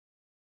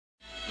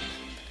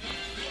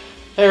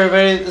Hey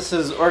everybody, this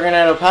is Organ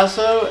El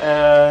Paso,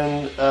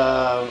 and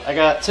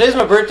today's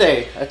my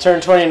birthday. I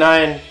turned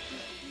 29,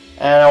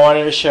 and I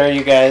wanted to share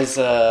you guys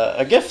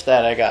a gift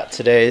that I got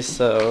today.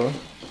 So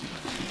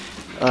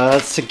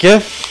it's a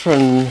gift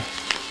from.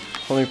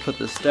 Let me put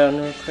this down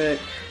real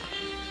quick.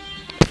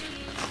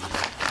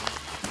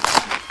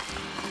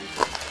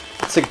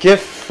 It's a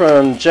gift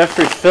from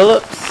Jeffrey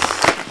Phillips.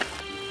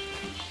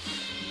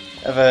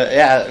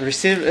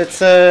 Received.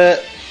 It's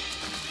a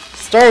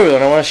Star Wheel,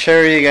 and I want to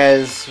share with you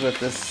guys what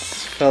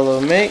this fellow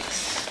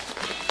makes.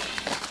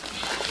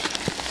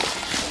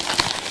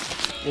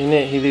 In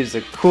it, he leaves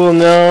a cool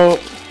note.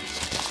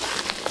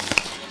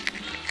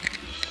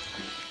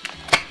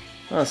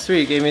 Oh,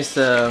 sweet! He gave me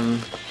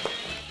some.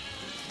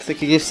 Looks like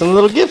he gave some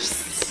little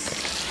gifts.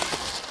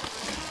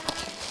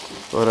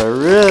 What I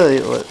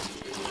really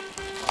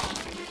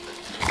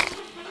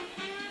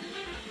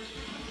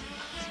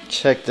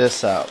check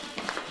this out.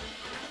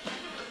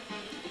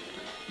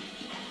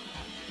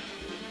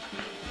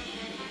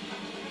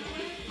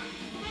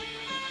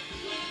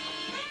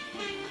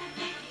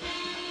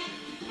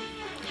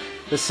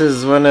 This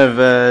is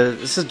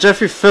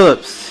Jeffrey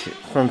Phillips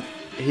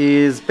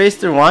he's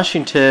based in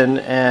Washington,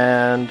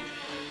 and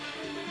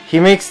he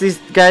makes these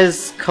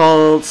guys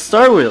called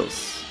Star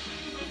Wheels.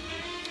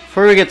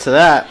 Before we get to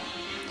that,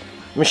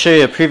 let me show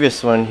you a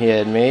previous one he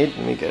had made.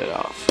 Let me get it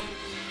off.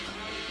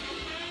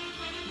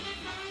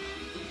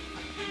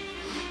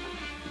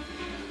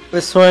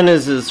 This one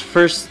is his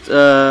first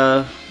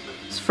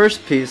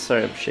piece.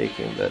 Sorry, I'm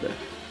shaking, but a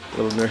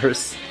little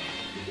nervous.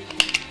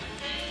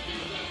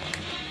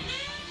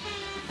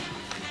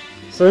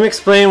 So let me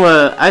explain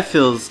what I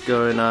feel is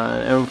going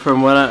on, and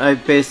from what I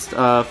based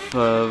off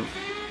of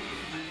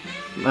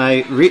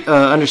my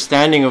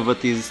understanding of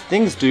what these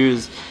things do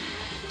is,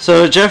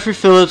 so Jeffrey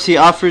Phillips, he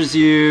offers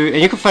you, and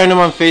you can find him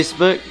on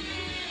Facebook.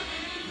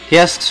 He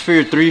asks for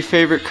your 3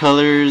 favorite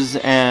colors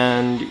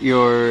and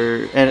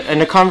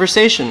a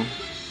conversation.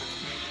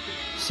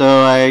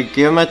 So I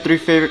gave him my 3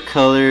 favorite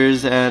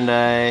colors, and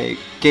I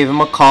gave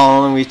him a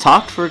call, and we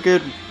talked for a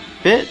good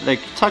bit.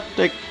 Talked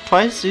like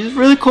twice. He's a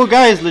really cool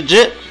guy. He's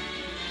legit.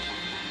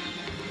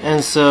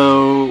 And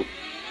so,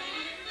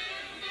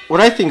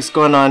 what I think is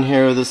going on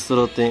here with this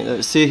little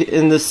thing, see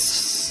in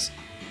this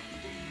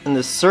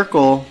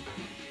circle,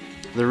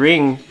 the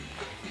ring,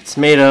 it's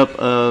made up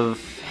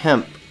of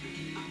hemp.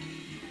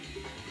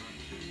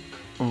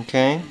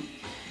 Okay,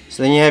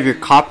 so then you have your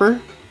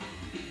copper.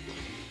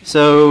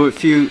 So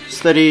if you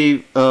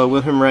study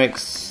Wilhelm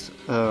Reich's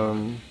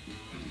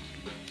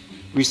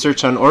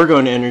research on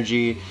orgone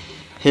energy,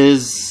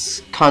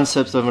 his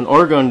concepts of an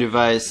orgone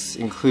device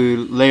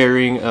include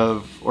layering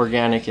of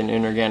organic and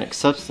inorganic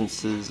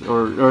substances,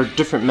 or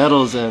different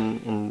metals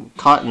and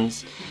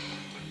cottons.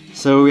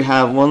 So we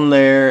have one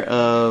layer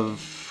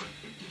of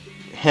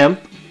hemp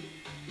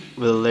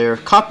with a layer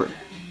of copper.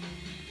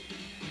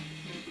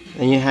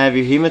 Then you have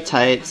your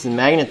hematites and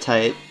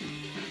magnetite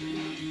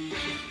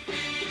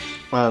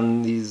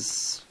on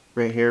these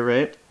right here,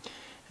 right?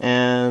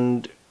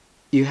 And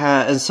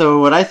so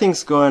what I think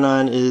is going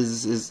on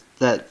is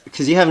that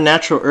because you have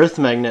natural earth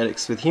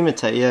magnetics with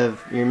hematite, you have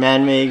your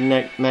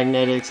man-made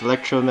magnetics,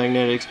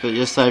 electromagnetics, but you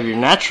also have your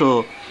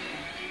natural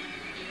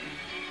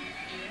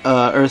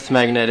earth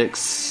magnetics.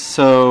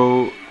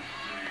 So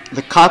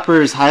the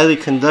copper is highly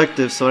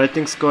conductive. So what I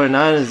think is going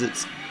on is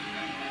it's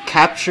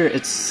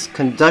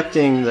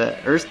conducting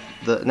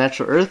the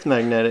natural earth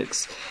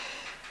magnetics,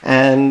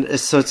 and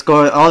so it's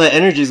going. All the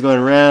energy is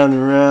going round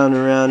and round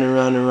and round and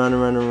round and round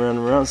and round and round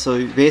and round. So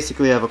you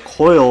basically have a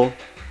coil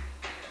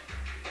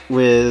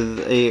with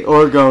a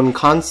orgone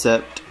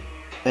concept.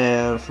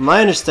 And from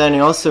my understanding,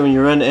 also when you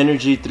run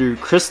energy through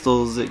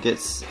crystals, it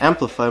gets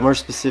amplified, more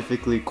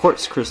specifically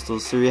quartz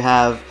crystals. So you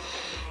have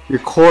your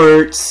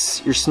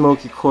quartz, your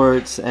smoky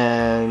quartz,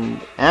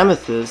 and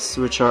amethyst,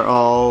 which are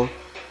all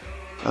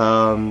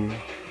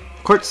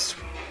quartz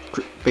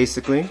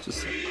basically.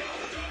 Just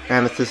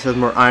amethyst has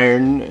more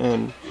iron,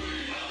 and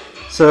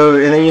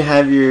then you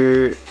have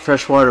your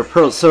freshwater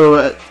pearls.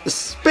 So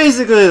it's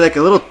basically like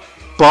a little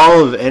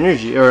ball of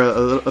energy, or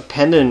a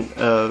pendant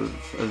of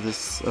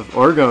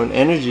orgone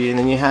energy. And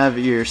then you have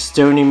your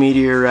stony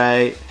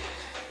meteorite,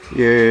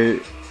 your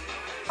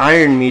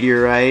iron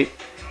meteorite,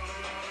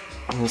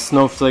 and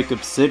snowflake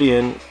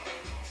obsidian.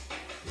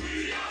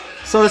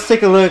 So let's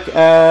take a look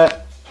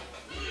at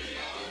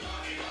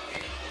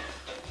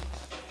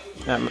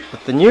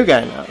the new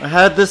guy now. I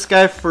had this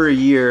guy for a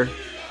year,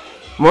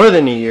 more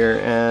than a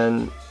year,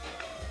 and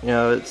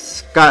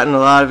it's gotten a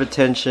lot of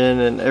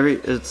attention, and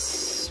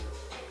it's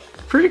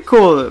pretty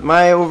cool.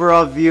 My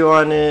overall view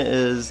on it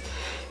is,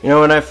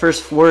 when I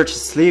first wore it to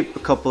sleep a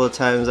couple of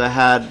times, I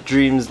had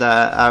dreams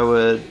that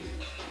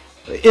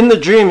in the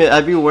dream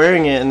I'd be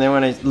wearing it, and then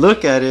when I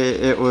look at it,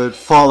 it would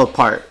fall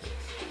apart.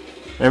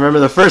 I remember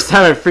the first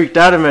time I freaked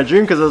out in my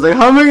dream because I was like,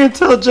 how am I going to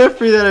tell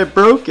Jeffrey that I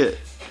broke it?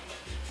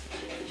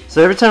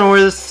 So every time I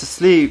wear this to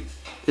sleep,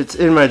 it's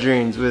in my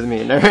dreams with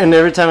me, and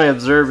every time I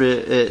observe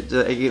it,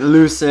 it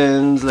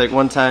loosens. Like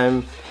one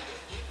time,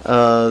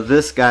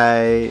 this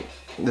guy,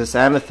 this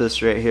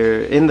amethyst right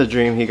here. In the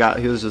dream he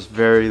was just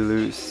very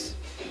loose.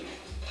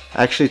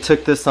 I actually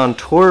took this on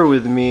tour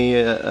with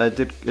me. I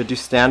do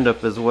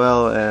stand-up as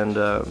well, and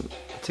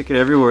took it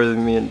everywhere with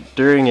me, and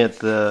during it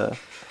the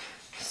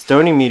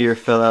Stony meteor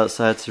fell out,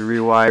 so I had to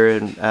rewire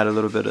it and add a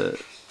little bit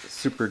of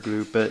super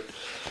glue. But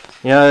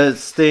you know,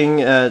 this thing,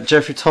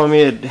 Jeffrey told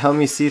me it helped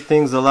me see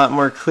things a lot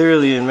more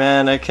clearly, and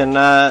man, I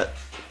cannot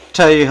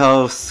tell you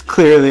how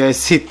clearly I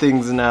see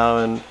things now.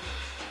 And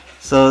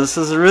so this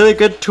is a really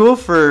good tool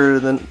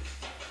for who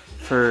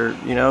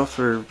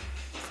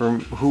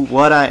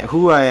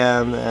I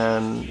am,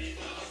 and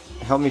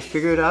help me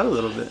figure it out a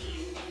little bit.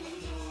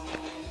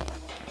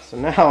 So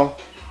now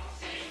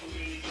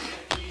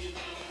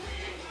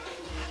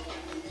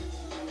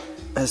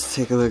let's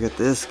take a look at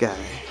this guy.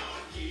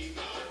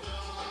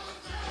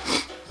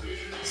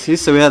 See,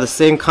 so we have the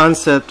same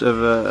concept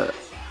of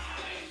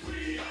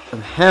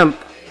hemp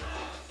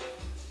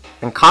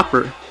and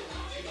copper.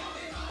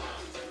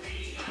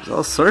 There's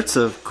all sorts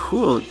of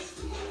cool.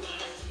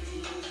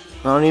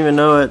 I don't even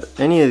know what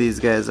any of these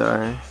guys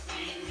are.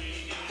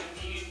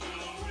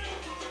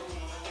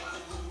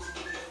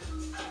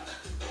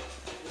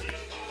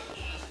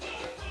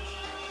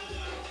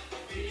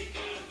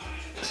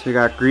 So we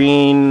got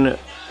green,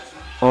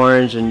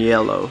 orange, and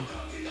yellow.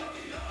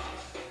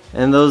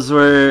 And those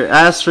were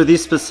asked for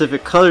these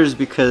specific colors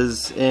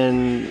because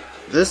in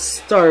this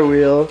star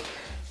wheel,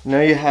 you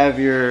know, you have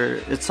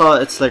your, it's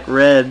like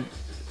red.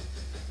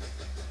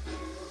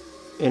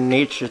 In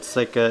nature, it's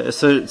like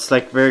it's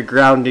like very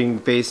grounding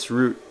base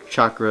root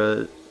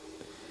chakra.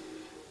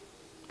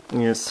 You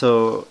know,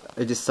 so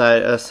I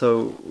decided,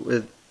 so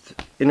with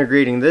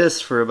integrating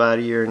this for about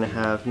a year and a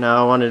half,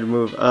 now I wanted to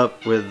move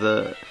up with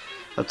up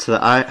to the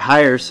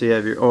higher, so you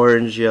have your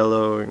orange,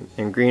 yellow,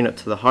 and green up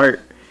to the heart.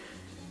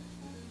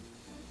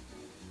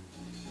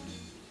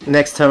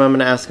 Next time I'm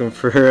gonna ask him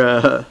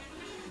for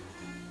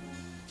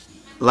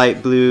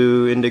light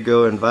blue,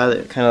 indigo, and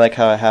violet, kind of like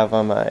how I have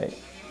on my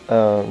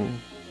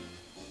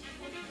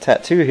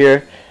tattoo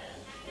here.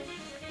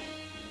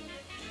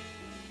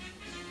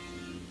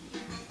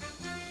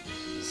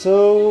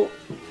 So,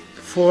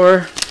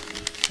 before I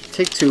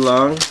take too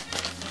long,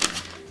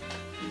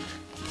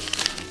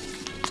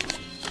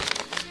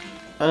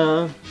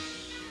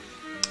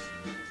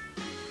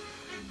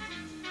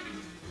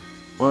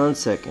 one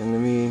second,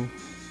 let me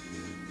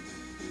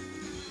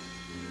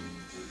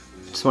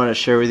just want to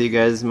share with you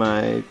guys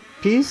my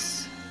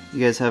piece. You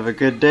guys have a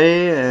good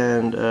day,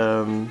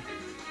 and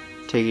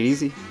take it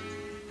easy.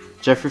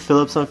 Jeffrey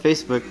Phillips on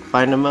Facebook.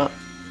 Find him up.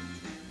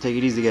 Take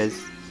it easy, guys.